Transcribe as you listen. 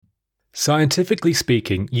Scientifically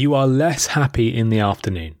speaking, you are less happy in the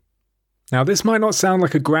afternoon. Now, this might not sound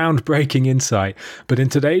like a groundbreaking insight, but in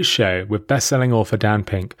today's show with best-selling author Dan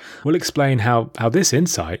Pink, we'll explain how this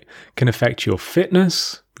insight can affect your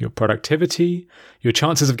fitness, your productivity, your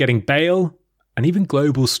chances of getting bail, and even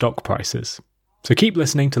global stock prices. So keep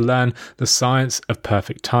listening to learn the science of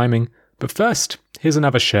perfect timing. But first, here's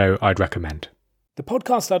another show I'd recommend. The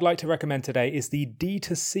podcast I'd like to recommend today is the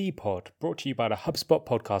D2C Pod, brought to you by the HubSpot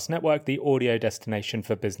Podcast Network, the audio destination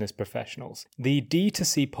for business professionals. The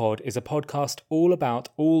D2C Pod is a podcast all about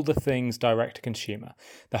all the things direct-to-consumer.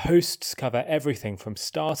 The hosts cover everything from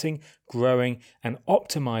starting, growing, and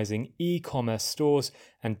optimizing e-commerce stores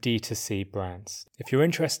and D2C brands. If you're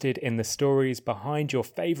interested in the stories behind your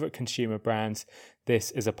favorite consumer brands,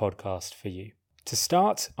 this is a podcast for you. To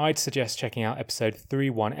start, I'd suggest checking out episode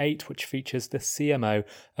 318, which features the CMO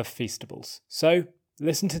of Feastables. So,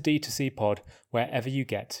 listen to D2C Pod wherever you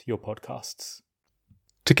get your podcasts.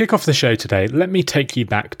 To kick off the show today, let me take you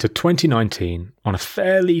back to 2019 on a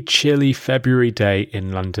fairly chilly February day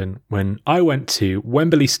in London when I went to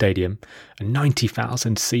Wembley Stadium, a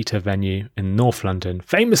 90,000-seater venue in North London,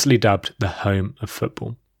 famously dubbed the home of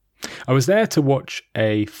football. I was there to watch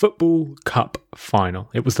a football cup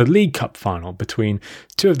final. It was the League Cup final between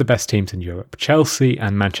two of the best teams in Europe, Chelsea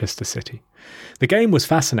and Manchester City. The game was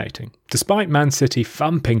fascinating. Despite Man City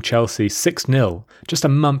thumping Chelsea 6-0 just a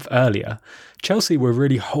month earlier, Chelsea were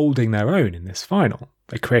really holding their own in this final.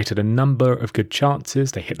 They created a number of good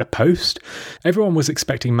chances, they hit the post. Everyone was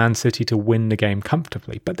expecting Man City to win the game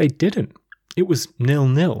comfortably, but they didn't. It was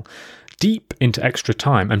 0-0, deep into extra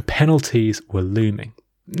time, and penalties were looming.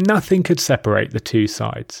 Nothing could separate the two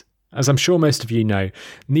sides. As I'm sure most of you know,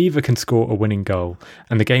 neither can score a winning goal,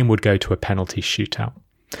 and the game would go to a penalty shootout.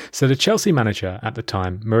 So the Chelsea manager at the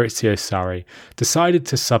time, Maurizio Sarri, decided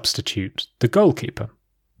to substitute the goalkeeper.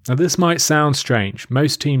 Now this might sound strange.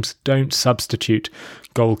 Most teams don't substitute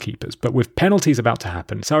goalkeepers, but with penalties about to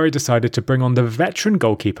happen, Sarri decided to bring on the veteran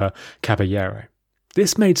goalkeeper, Caballero.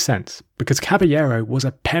 This made sense because Caballero was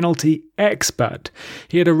a penalty expert.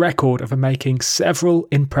 He had a record of making several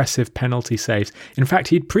impressive penalty saves. In fact,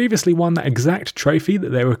 he'd previously won that exact trophy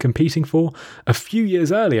that they were competing for a few years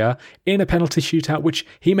earlier in a penalty shootout, which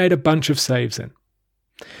he made a bunch of saves in.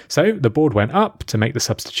 So the board went up to make the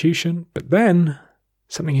substitution, but then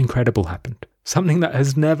something incredible happened. Something that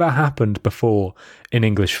has never happened before in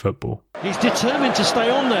English football. He's determined to stay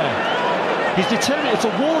on there. He's determined. It's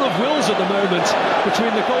a war of wills at the moment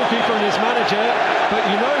between the goalkeeper and his manager, but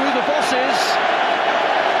you know who the boss is.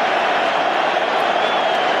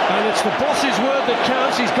 And it's the boss's word that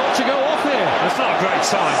counts. He's got to go off here. That's not a great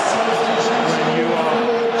sign when you are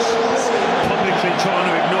publicly trying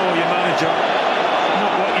to ignore your manager.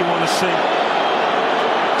 Not what you want to see.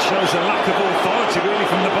 It shows a lack of authority really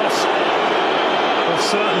from the boss. Well,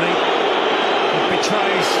 certainly it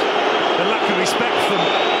betrays the lack of respect from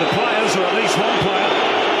the players, or at least one player.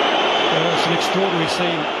 Well, it's an extraordinary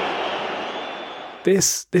scene.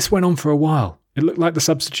 This went on for a while. It looked like the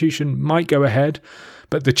substitution might go ahead,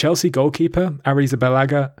 but the Chelsea goalkeeper,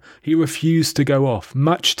 Arrizabalaga, he refused to go off,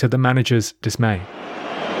 much to the manager's dismay.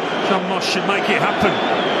 John Moss should make it happen.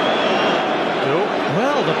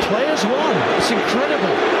 Well, the players won. It's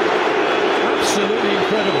incredible. Absolutely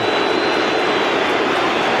incredible.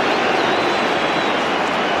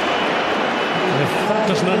 If that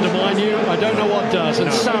doesn't undermine you, I don't know what does. And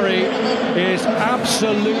Sarri is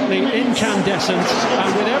absolutely incandescent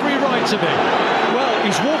and with every right to be. Well,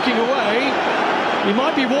 he's walking away. He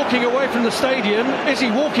might be walking away from the stadium. Is he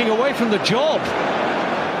walking away from the job?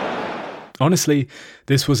 Honestly,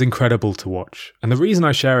 this was incredible to watch. And the reason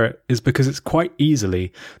I share it is because it's quite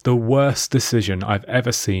easily the worst decision I've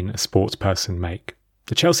ever seen a sports person make.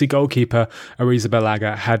 The Chelsea goalkeeper,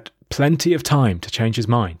 Arrizabalaga, had plenty of time to change his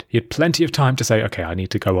mind. He had plenty of time to say, okay, I need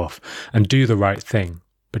to go off and do the right thing.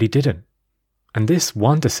 But he didn't. And this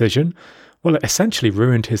one decision, well, it essentially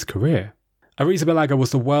ruined his career. Arrizabalaga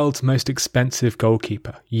was the world's most expensive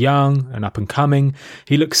goalkeeper. Young and up and coming,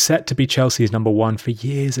 he looked set to be Chelsea's number one for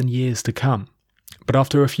years and years to come. But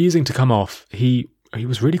after refusing to come off, he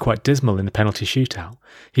was really quite dismal in the penalty shootout.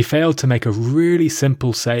 He failed to make a really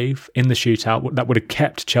simple save in the shootout that would have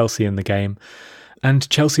kept Chelsea in the game, and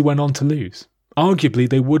Chelsea went on to lose. Arguably,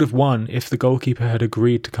 they would have won if the goalkeeper had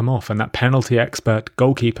agreed to come off and that penalty expert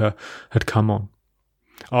goalkeeper had come on.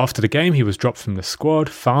 After the game, he was dropped from the squad,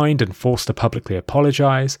 fined and forced to publicly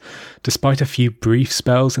apologise. Despite a few brief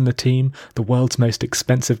spells in the team, the world's most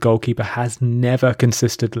expensive goalkeeper has never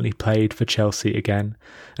consistently played for Chelsea again.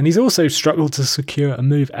 And he's also struggled to secure a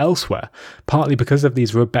move elsewhere, partly because of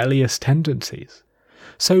these rebellious tendencies.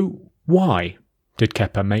 So why? did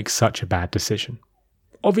Kepa make such a bad decision?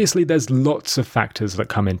 Obviously, there's lots of factors that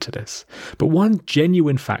come into this, but one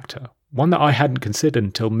genuine factor, one that I hadn't considered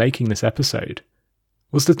until making this episode,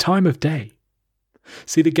 was the time of day.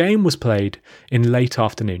 See, the game was played in late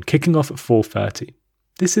afternoon, kicking off at 4:30.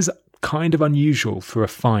 This is kind of unusual for a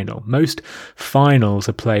final. Most finals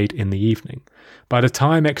are played in the evening. By the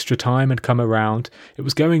time extra time had come around, it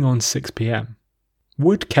was going on 6 p.m.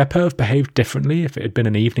 Would Kepa have behaved differently if it had been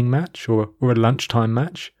an evening match or a lunchtime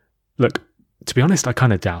match? Look, to be honest, I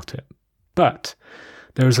kind of doubt it. But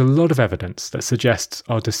there is a lot of evidence that suggests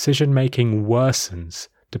our decision-making worsens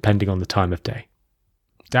depending on the time of day.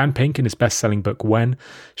 Dan Pink, in his best-selling book When,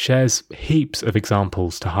 shares heaps of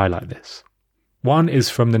examples to highlight this. One is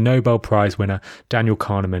from the Nobel Prize winner Daniel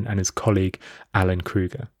Kahneman and his colleague Alan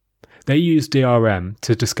Kruger. They use DRM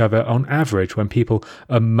to discover on average when people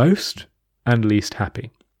are most and least happy.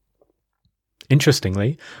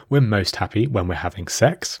 Interestingly, we're most happy when we're having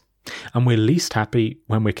sex, and we're least happy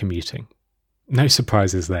when we're commuting. No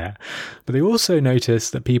surprises there, but they also notice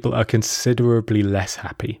that people are considerably less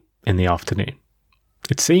happy in the afternoon.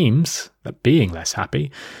 It seems that being less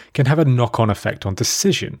happy can have a knock-on effect on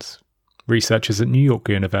decisions. Researchers at New York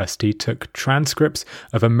University took transcripts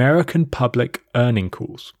of American public earnings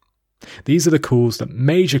calls. These are the calls that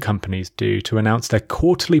major companies do to announce their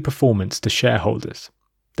quarterly performance to shareholders.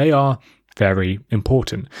 They are very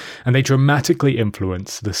important, and they dramatically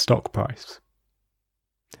influence the stock price.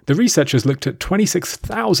 The researchers looked at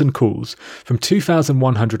 26,000 calls from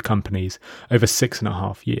 2,100 companies over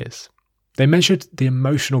 6.5 years. They measured the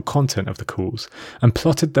emotional content of the calls and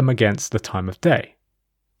plotted them against the time of day.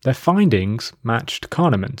 Their findings matched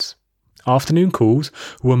Kahneman's. Afternoon calls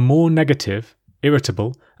were more negative,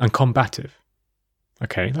 irritable, and combative.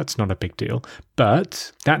 Okay, that's not a big deal,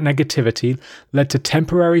 but that negativity led to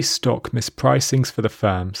temporary stock mispricings for the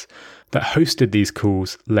firms that hosted these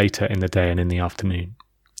calls later in the day and in the afternoon.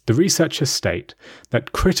 The researchers state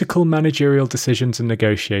that critical managerial decisions and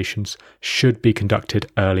negotiations should be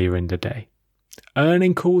conducted earlier in the day.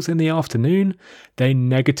 Earning calls in the afternoon, they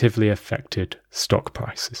negatively affected stock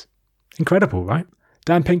prices. Incredible, right?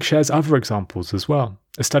 Dan Pink shares other examples as well.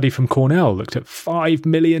 A study from Cornell looked at 5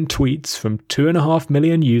 million tweets from 2.5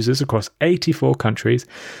 million users across 84 countries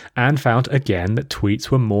and found again that tweets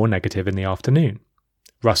were more negative in the afternoon.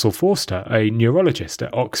 Russell Forster, a neurologist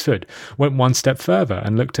at Oxford, went one step further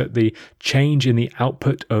and looked at the change in the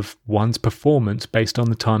output of one's performance based on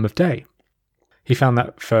the time of day. He found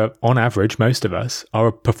that for, on average, most of us,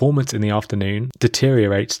 our performance in the afternoon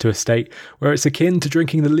deteriorates to a state where it's akin to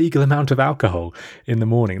drinking the legal amount of alcohol in the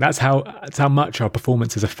morning. That's how much our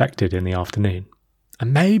performance is affected in the afternoon.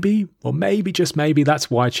 And maybe, just maybe, that's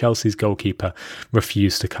why Chelsea's goalkeeper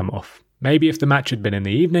refused to come off. Maybe if the match had been in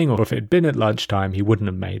the evening or if it had been at lunchtime, he wouldn't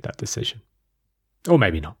have made that decision. Or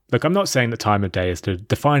maybe not. Look, I'm not saying the time of day is the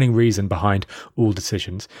defining reason behind all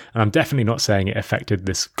decisions, and I'm definitely not saying it affected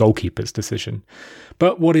this goalkeeper's decision.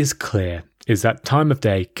 But what is clear is that time of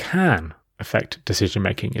day can affect decision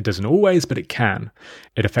making. It doesn't always, but it can.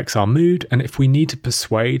 It affects our mood, and if we need to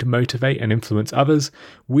persuade, motivate, and influence others,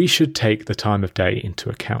 we should take the time of day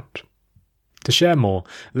into account. To share more,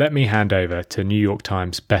 let me hand over to New York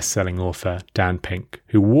Times best-selling author Dan Pink,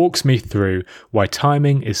 who walks me through why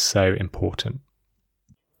timing is so important.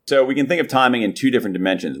 So we can think of timing in two different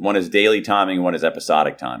dimensions. One is daily timing and one is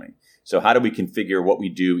episodic timing. So how do we configure what we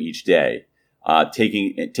do each day,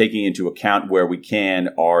 taking into account where we can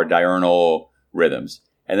our diurnal rhythms?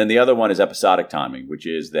 And then the other one is episodic timing, which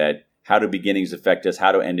is that how do beginnings affect us?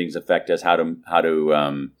 How do endings affect us? How do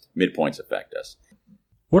midpoints affect us?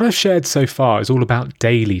 What I've shared so far is all about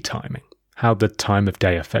daily timing, how the time of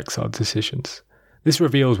day affects our decisions. This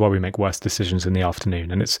reveals why we make worse decisions in the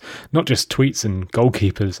afternoon, and it's not just tweets and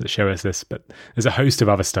goalkeepers that show us this, but there's a host of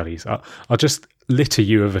other studies. I'll just litter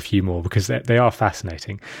you of a few more because they are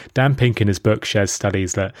fascinating. Dan Pink in his book shares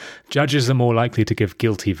studies that judges are more likely to give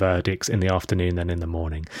guilty verdicts in the afternoon than in the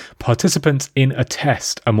morning. Participants in a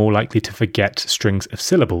test are more likely to forget strings of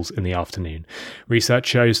syllables in the afternoon. Research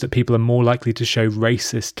shows that people are more likely to show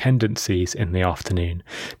racist tendencies in the afternoon.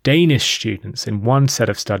 Danish students in one set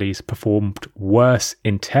of studies performed worse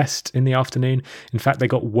in tests in the afternoon. In fact, they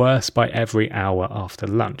got worse by every hour after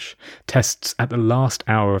lunch. Tests at the last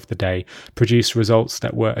hour of the day produced results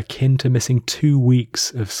that were akin to missing 2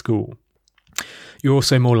 weeks of school. You're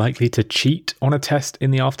also more likely to cheat on a test in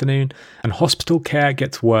the afternoon, and hospital care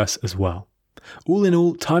gets worse as well. All in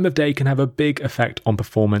all, time of day can have a big effect on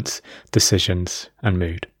performance, decisions, and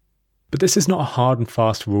mood. But this is not a hard and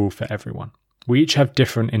fast rule for everyone. We each have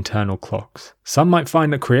different internal clocks. Some might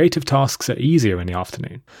find that creative tasks are easier in the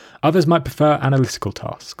afternoon. Others might prefer analytical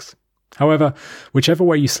tasks. However, whichever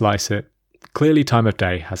way you slice it, clearly time of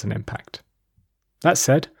day has an impact. That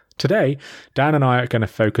said, today, Dan and I are going to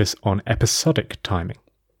focus on episodic timing.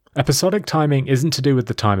 Episodic timing isn't to do with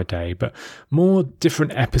the time of day, but more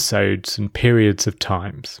different episodes and periods of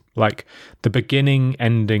times, like the beginning,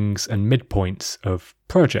 endings, and midpoints of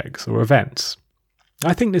projects or events.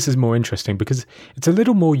 I think this is more interesting because it's a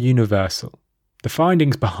little more universal. The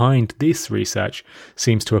findings behind this research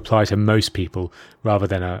seems to apply to most people rather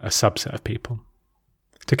than a subset of people.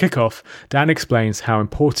 To kick off, Dan explains how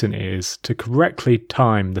important it is to correctly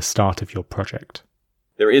time the start of your project.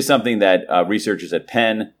 There is something that researchers at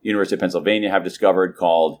Penn, University of Pennsylvania, have discovered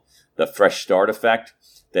called the fresh start effect,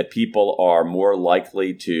 that people are more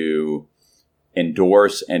likely to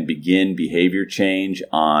endorse and begin behavior change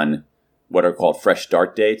on what are called fresh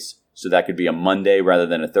start dates. So that could be a Monday rather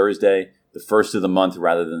than a Thursday, the first of the month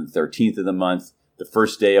rather than the 13th of the month, the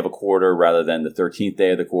first day of a quarter rather than the 13th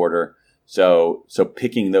day of the quarter. So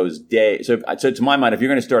picking those days. So to my mind, if you're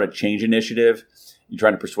going to start a change initiative, you're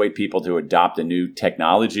trying to persuade people to adopt a new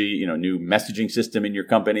technology, new messaging system in your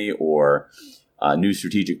company or a new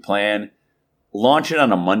strategic plan, launch it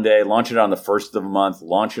on a Monday, launch it on the first of the month,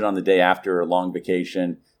 launch it on the day after a long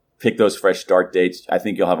vacation, pick those fresh start dates. I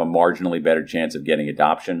think you'll have a marginally better chance of getting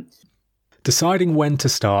adoption. Deciding when to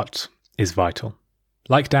start is vital.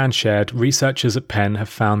 Like Dan shared, researchers at Penn have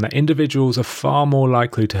found that individuals are far more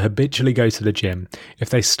likely to habitually go to the gym if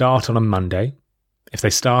they start on a Monday, if they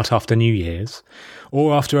start after New Year's,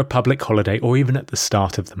 or after a public holiday, or even at the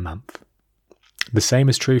start of the month. The same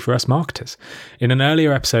is true for us marketers. In an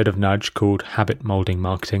earlier episode of Nudge called Habit Molding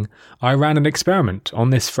Marketing, I ran an experiment on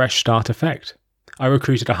this fresh start effect. I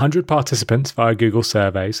recruited 100 participants via Google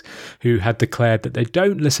surveys who had declared that they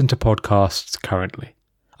don't listen to podcasts currently.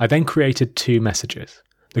 I then created 2 messages.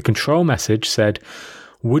 The control message said,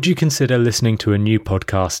 "Would you consider listening to a new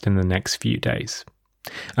podcast in the next few days?"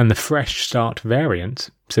 And the fresh start variant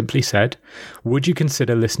simply said, "Would you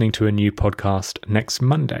consider listening to a new podcast next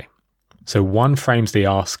Monday?" So one frames the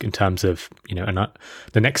ask in terms of,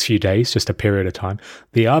 the next few days, just a period of time.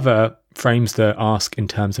 The other frames the ask in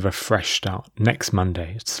terms of a fresh start. Next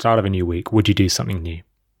Monday, start of a new week, would you do something new?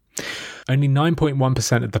 Only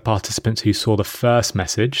 9.1% of the participants who saw the first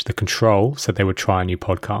message, the control, said they would try a new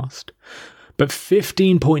podcast. But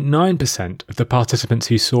 15.9% of the participants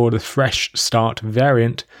who saw the fresh start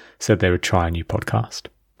variant said they would try a new podcast.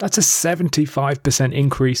 That's a 75%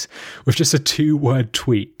 increase with just a 2-word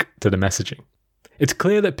tweak to the messaging. It's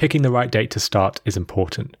clear that picking the right date to start is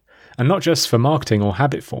important, and not just for marketing or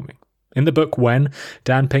habit forming. In the book When,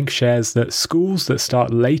 Dan Pink shares that schools that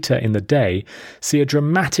start later in the day see a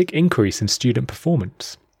dramatic increase in student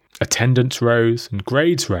performance. Attendance rose and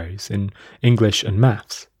grades rose in English and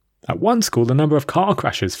maths. At one school, the number of car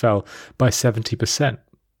crashes fell by 70%.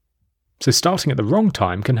 So starting at the wrong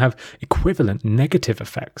time can have equivalent negative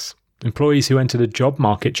effects. Employees who entered a job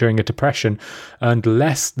market during a depression earned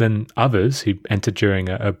less than others who entered during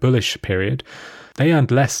a bullish period. They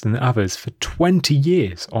earned less than others for 20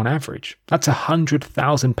 years on average. That's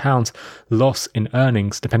 £100,000 loss in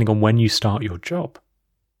earnings depending on when you start your job.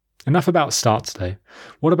 Enough about starts though.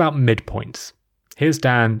 What about midpoints? Here's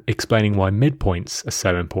Dan explaining why midpoints are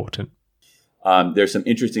so important. There's some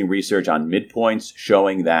interesting research on midpoints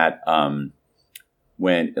showing that for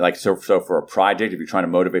a project, if you're trying to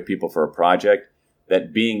motivate people for a project,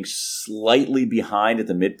 that being slightly behind at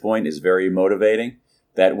the midpoint is very motivating.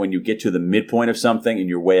 That when you get to the midpoint of something and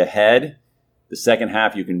you're way ahead, the second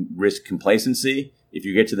half you can risk complacency. If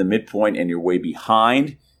you get to the midpoint and you're way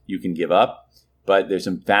behind, you can give up. But there's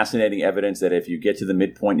some fascinating evidence that if you get to the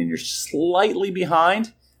midpoint and you're slightly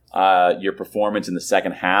behind, your performance in the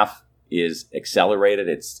second half is accelerated,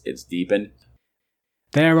 it's deepened.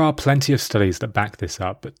 There are plenty of studies that back this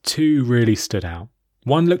up, but 2 really stood out.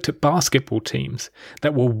 One looked at basketball teams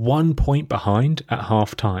that were 1 point behind at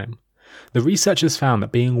half-time. The researchers found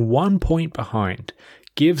that being 1 point behind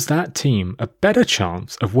gives that team a better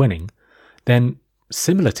chance of winning than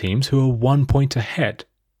similar teams who are 1 point ahead.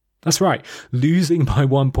 That's right, losing by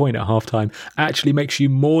 1 point at half-time actually makes you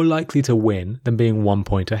more likely to win than being 1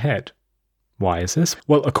 point ahead. Why is this?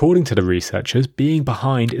 Well, according to the researchers, being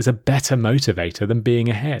behind is a better motivator than being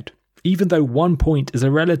ahead, even though 1 point is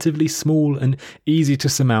a relatively small and easy to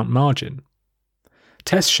surmount margin.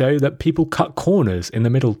 Tests show that people cut corners in the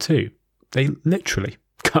middle too. They literally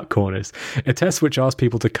cut corners. A test which asked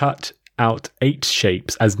people to cut out 8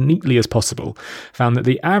 shapes as neatly as possible found that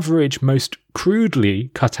the average, most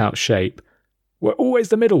crudely cut out shape were always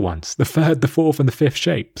the middle ones, the 3rd, the 4th and the 5th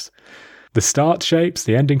shapes. The start shapes,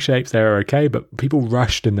 the ending shapes, they are okay, but people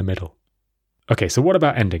rushed in the middle. Okay, so what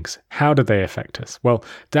about endings? How do they affect us? Well,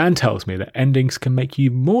 Dan tells me that endings can make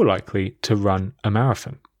you more likely to run a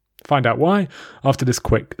marathon. Find out why after this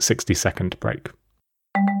quick 60-second break.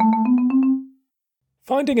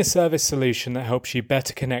 Finding a service solution that helps you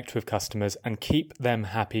better connect with customers and keep them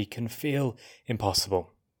happy can feel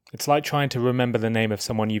impossible. It's like trying to remember the name of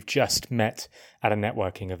someone you've just met at a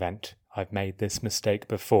networking event. I've made this mistake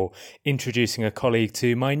before, introducing a colleague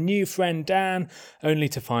to my new friend Dan, only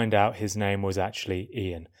to find out his name was actually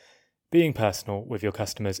Ian. Being personal with your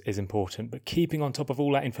customers is important, but keeping on top of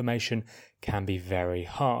all that information can be very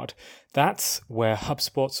hard. That's where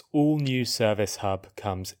HubSpot's all-new Service Hub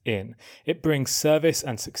comes in. It brings service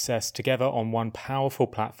and success together on one powerful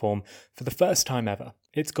platform for the first time ever.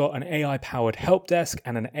 It's got an AI-powered help desk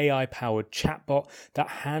and an AI-powered chatbot that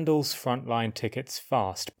handles frontline tickets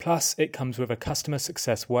fast. Plus, it comes with a customer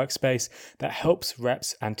success workspace that helps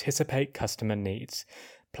reps anticipate customer needs.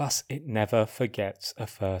 Plus, it never forgets a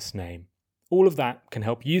first name. All of that can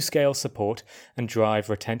help you scale support and drive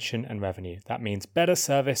retention and revenue. That means better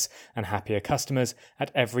service and happier customers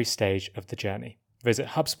at every stage of the journey. Visit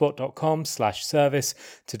HubSpot.com/service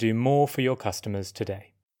to do more for your customers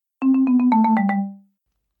today.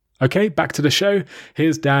 Okay, back to the show.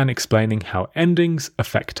 Here's Dan explaining how endings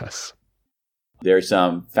affect us. There's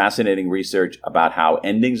some fascinating research about how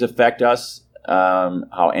endings affect us,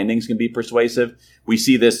 how endings can be persuasive. We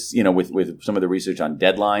see this, with some of the research on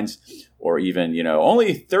deadlines, or even,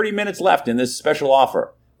 only 30 minutes left in this special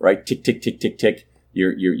offer, right? Tick, tick, tick, tick, tick.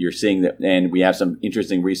 You're seeing that, and we have some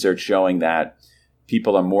interesting research showing that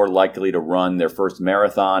people are more likely to run their first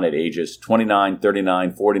marathon at ages 29,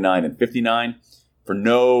 39, 49, and 59. For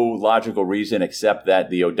no logical reason except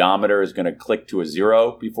that the odometer is going to click to a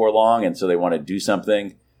 0 before long, and so they want to do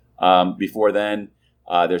something before then.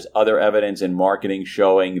 There's other evidence in marketing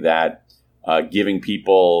showing that giving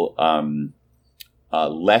people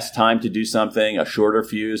less time to do something, a shorter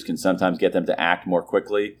fuse, can sometimes get them to act more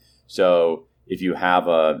quickly. So if you have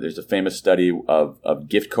there's a famous study of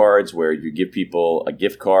gift cards where you give people a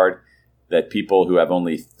gift card, that people who have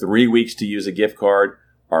only 3 weeks to use a gift card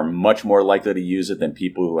are much more likely to use it than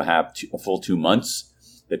people who have a full 2 months,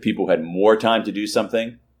 that people who had more time to do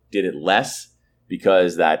something did it less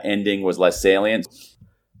because that ending was less salient.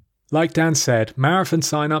 Like Dan said, marathon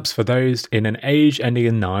signups for those in an age ending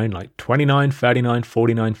in 9, like 29, 39,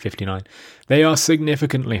 49, 59, they are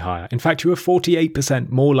significantly higher. In fact, you are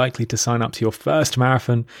 48% more likely to sign up to your first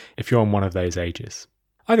marathon if you're on one of those ages.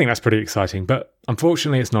 I think that's pretty exciting, but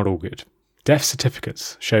unfortunately it's not all good. Death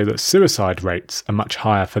certificates show that suicide rates are much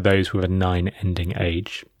higher for those with a 9 ending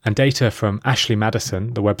age. And data from Ashley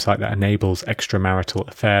Madison, the website that enables extramarital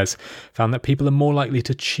affairs, found that people are more likely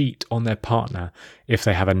to cheat on their partner if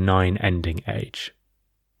they have a 9 ending age.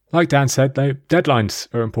 Like Dan said, though, deadlines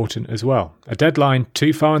are important as well. A deadline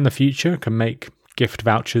too far in the future can make gift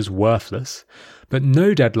vouchers worthless, but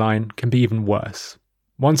no deadline can be even worse.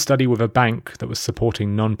 One study with a bank that was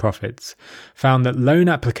supporting non-profits found that loan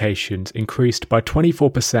applications increased by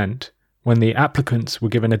 24% when the applicants were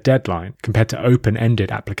given a deadline compared to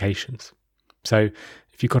open-ended applications. So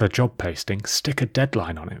if you've got a job posting, stick a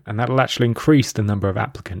deadline on it, and that'll actually increase the number of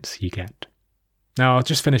applicants you get. Now, I'll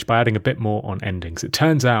just finish by adding a bit more on endings. It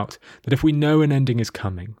turns out that if we know an ending is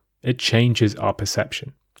coming, it changes our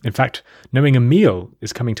perception. In fact, knowing a meal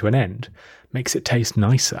is coming to an end makes it taste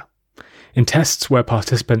nicer. In tests where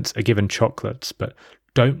participants are given chocolates but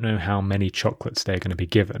don't know how many chocolates they're going to be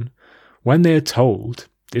given, when they're told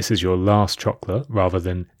this is your last chocolate rather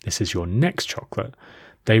than this is your next chocolate,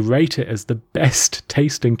 they rate it as the best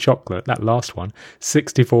tasting chocolate, that last one,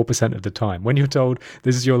 64% of the time. When you're told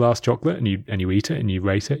this is your last chocolate and you eat it and you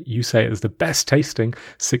rate it, you say it as the best tasting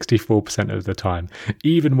 64% of the time,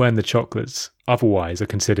 even when the chocolates otherwise are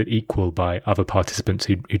considered equal by other participants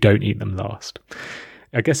who don't eat them last.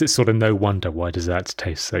 I guess it's sort of no wonder why desserts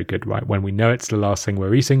taste so good, right? When we know it's the last thing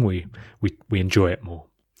we're eating, we enjoy it more.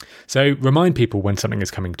 So remind people when something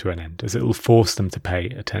is coming to an end, as it will force them to pay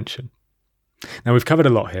attention. Now, we've covered a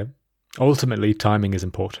lot here. Ultimately, timing is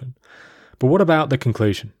important. But what about the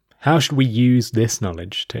conclusion? How should we use this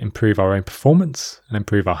knowledge to improve our own performance and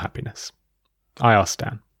improve our happiness? I asked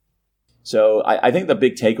Dan. So I think the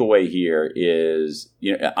big takeaway here is,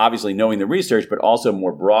 obviously knowing the research, but also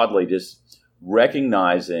more broadly, just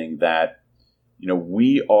recognizing that,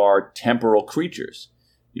 we are temporal creatures.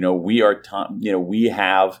 We are,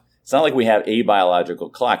 it's not like we have a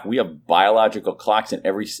biological clock. We have biological clocks in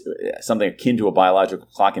something akin to a biological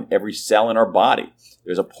clock in every cell in our body.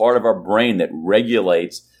 There's a part of our brain that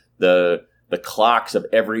regulates the clocks of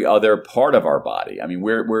every other part of our body. I mean,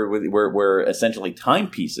 we're essentially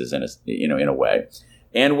timepieces in a way.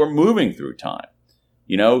 and we're moving through time.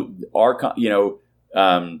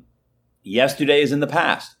 Yesterday is in the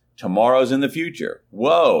past. Tomorrow's in the future.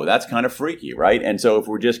 Whoa, that's kind of freaky, right? And so if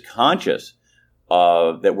we're just conscious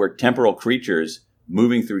that we're temporal creatures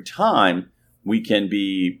moving through time, we can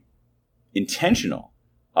be intentional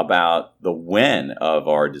about the when of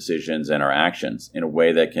our decisions and our actions in a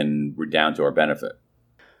way that can redound to our benefit.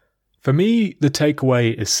 For me, the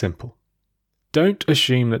takeaway is simple. Don't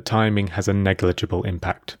assume that timing has a negligible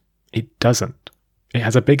impact. It doesn't. It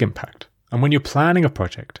has a big impact. And when you're planning a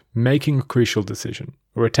project, making a crucial decision,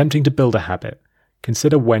 or attempting to build a habit,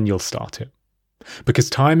 consider when you'll start it. Because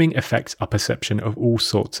timing affects our perception of all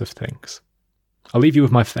sorts of things. I'll leave you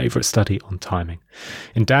with my favourite study on timing.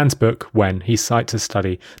 In Dan's book, When, he cites a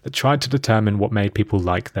study that tried to determine what made people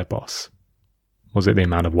like their boss. Was it the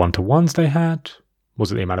amount of one-to-ones they had?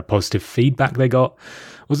 Was it the amount of positive feedback they got?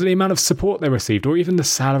 Was it the amount of support they received, or even the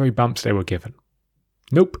salary bumps they were given?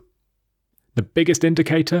 Nope. The biggest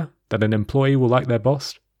indicator that an employee will like their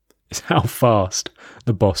boss is how fast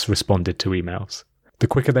the boss responded to emails. The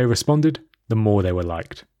quicker they responded, the more they were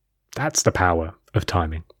liked. That's the power of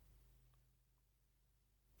timing.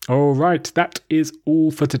 All right, that is all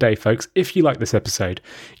for today, folks. If you like this episode,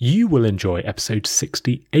 you will enjoy episode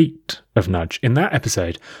 68 of Nudge. In that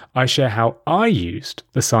episode, I share how I used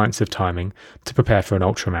the science of timing to prepare for an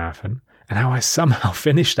ultramarathon and how I somehow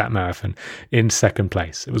finished that marathon in second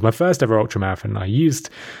place. It was my first ever ultramarathon. I used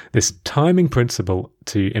this timing principle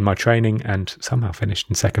in my training and somehow finished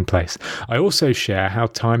in second place. I also share how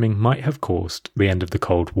timing might have caused the end of the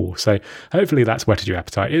Cold War. So hopefully that's whetted your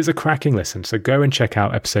appetite. It is a cracking listen. So go and check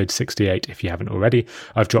out episode 68 if you haven't already.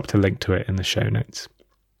 I've dropped a link to it in the show notes.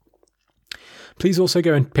 Please also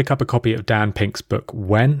go and pick up a copy of Dan Pink's book,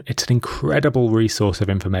 When. It's an incredible resource of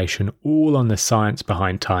information, all on the science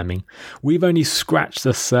behind timing. We've only scratched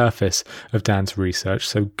the surface of Dan's research,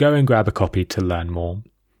 so go and grab a copy to learn more.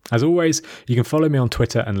 As always, you can follow me on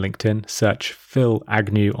Twitter and LinkedIn, search Phil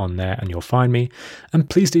Agnew on there and you'll find me. And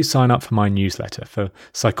please do sign up for my newsletter for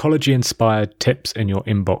psychology-inspired tips in your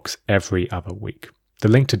inbox every other week. The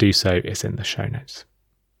link to do so is in the show notes.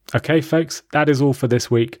 Okay, folks, that is all for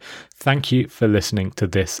this week. Thank you for listening to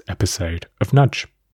this episode of Nudge.